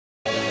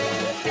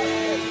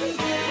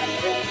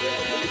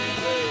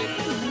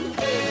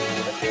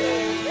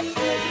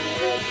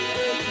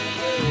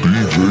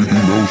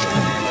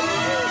DLoskii.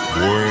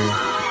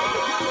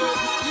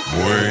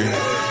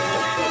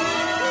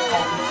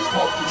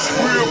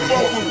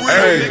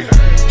 Ayy,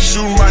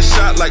 shooting my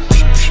shot like,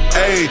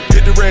 ayy,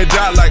 hit the red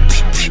dot like,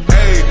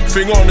 ayy,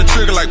 finger on the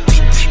trigger like,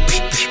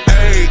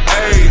 ayy,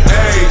 ayy,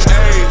 ayy,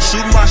 ayy,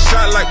 shooting my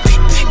shot like,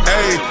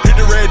 ayy, hit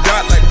the red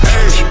dot like,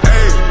 ayy,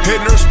 ayy,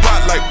 hitting her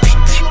spot like,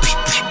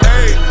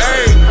 ayy,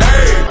 ayy,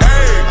 ayy,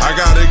 ayy. I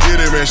gotta get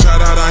it, man.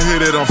 Shout out, I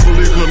hit it. I'm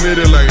fully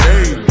committed like,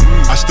 ayy.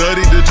 I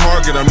studied the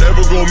target, I'm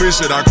never gonna miss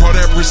it. I call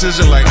that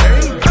precision like,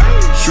 ayy.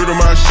 Shooting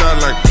my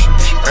shot like,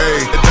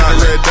 ayy,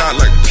 red dot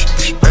like,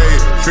 ayy,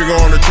 finger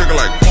on the trigger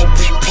like,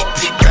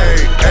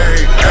 ayy,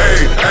 ayy,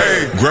 ayy,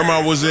 ayy.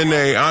 Grandma was in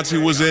there, auntie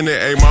was in there,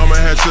 ayy, mama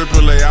had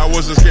AAA. I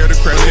wasn't scared to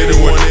crash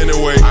anyone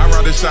anyway. I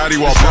ride the shotty,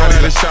 walk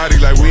body the shotty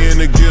like we in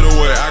the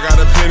getaway. I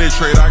gotta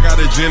penetrate, I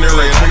gotta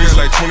generate. 20s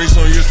like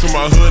 20-some years to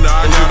my hood, now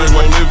I gotta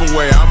go live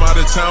away. I'm out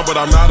of town, but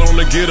I'm not on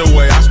the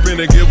getaway. I spin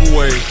a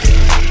giveaway.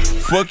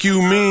 Fuck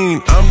you mean,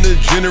 I'm the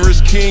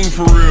generous king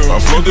for real. I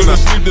float then I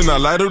sleep, then I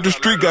light up the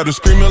street. Got her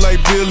screaming like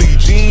Billie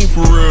Jean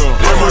for real.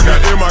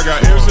 I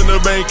got M's in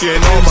the bank and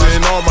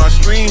all my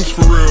streams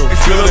for real.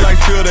 Feeling like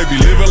Phil, they be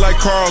living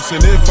like Carlton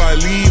if I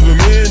leave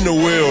him in the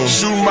wheel.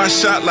 Shooting my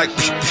shot like,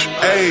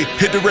 ayy,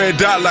 hit the red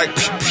dot like,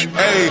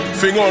 ayy,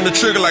 finger on the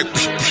trigger like,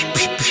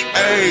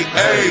 ayy,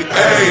 ayy,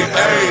 ayy,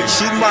 ayy.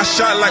 Shooting my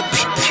shot like,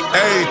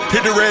 ayy,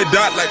 hit the red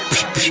dot like,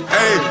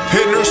 ayy,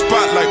 hitting her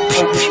spot like,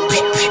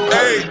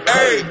 ayy,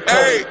 ayy,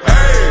 ayy,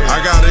 ayy. I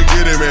gotta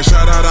get it, man.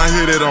 Shout out, I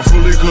hit it. I'm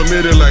fully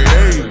committed like,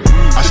 ayy.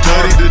 I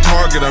studied the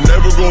target, I'm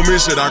never gonna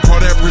miss it. I call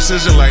that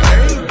precision like,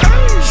 ayy.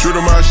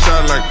 Shooting my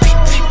shot like,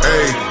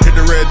 ayy, hit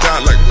the red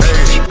dot like,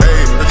 ayy,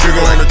 ayy, the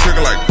finger on the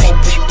trigger like,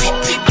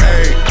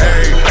 ayy,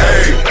 ayy,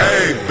 ayy,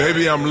 ayy.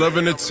 Baby, I'm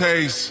loving the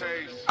taste.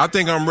 I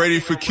think I'm ready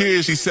for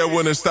kids. She said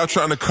when it stop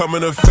trying to come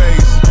in her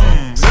face.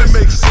 Does that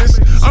make sense?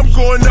 I'm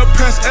going up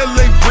past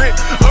LA Brent.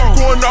 I'm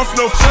going off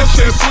no flash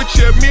and switch.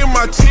 Yeah, me and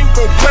my team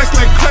go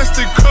plastic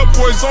cup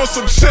boys on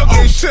some shit.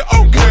 Oh shit,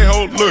 okay,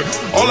 hold look.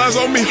 All eyes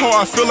on me, ho.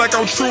 I feel like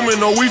I'm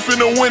Truman. No, we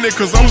finna win it,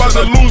 cause I'm about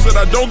to lose it.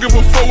 I don't give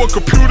a fuck what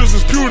computers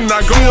is putin'.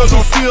 I go on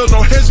no field,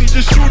 no hezzy,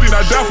 just shooting.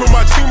 I die for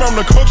my team, I'm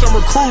the coach, I'm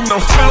recruiting.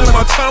 I'm spending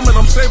my time and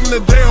I'm saving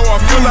the day, ho.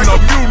 I feel like I'm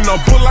mutant. I'm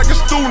built like a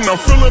student.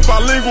 I'm feeling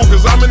bilingual,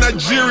 cause I'm in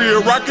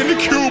Nigeria, rocking the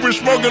Cuban,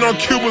 smoking on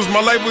Cubans.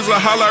 My life is a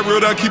highlight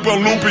reel that I keep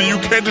on looping.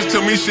 You can't just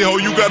tell me shit, ho,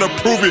 you gotta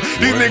prove it.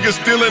 These niggas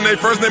stealing, they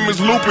first name is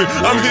Lupin.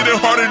 I'm hitting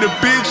harder than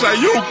Big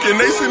Shayukin.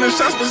 They sending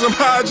shots, but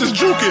somehow I just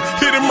juke it.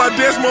 Hitting my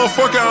dance,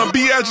 motherfucker, I'm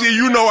B.I.G.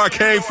 You know I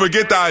can't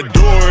forget that I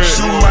adore it.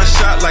 Shooting my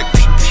shot like,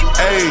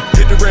 ayy,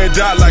 hit the red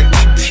dot like,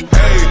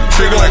 ayy,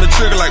 trigger on the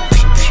trigger like,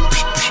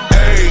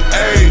 ayy,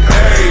 ayy,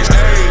 ayy,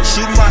 ayy.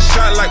 Shooting my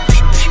shot like,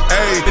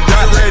 ayy, the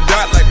dot red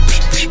dot like,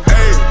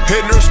 ayy,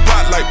 hitting her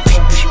spot like,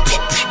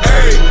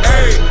 ayy,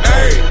 ayy,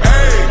 ayy,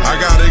 ayy. I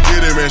gotta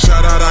get it, man.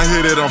 Shout out, I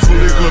hit it. I'm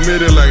fully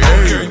committed like,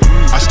 ayy.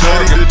 I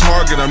studied the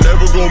target, I'm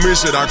never gonna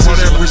miss it. I call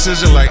that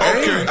precision like,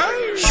 ayy.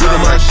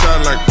 Shooting my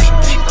shot like,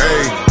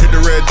 ayy, hit the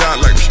red dot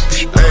like,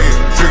 ayy,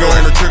 finger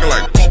on the trigger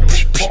like,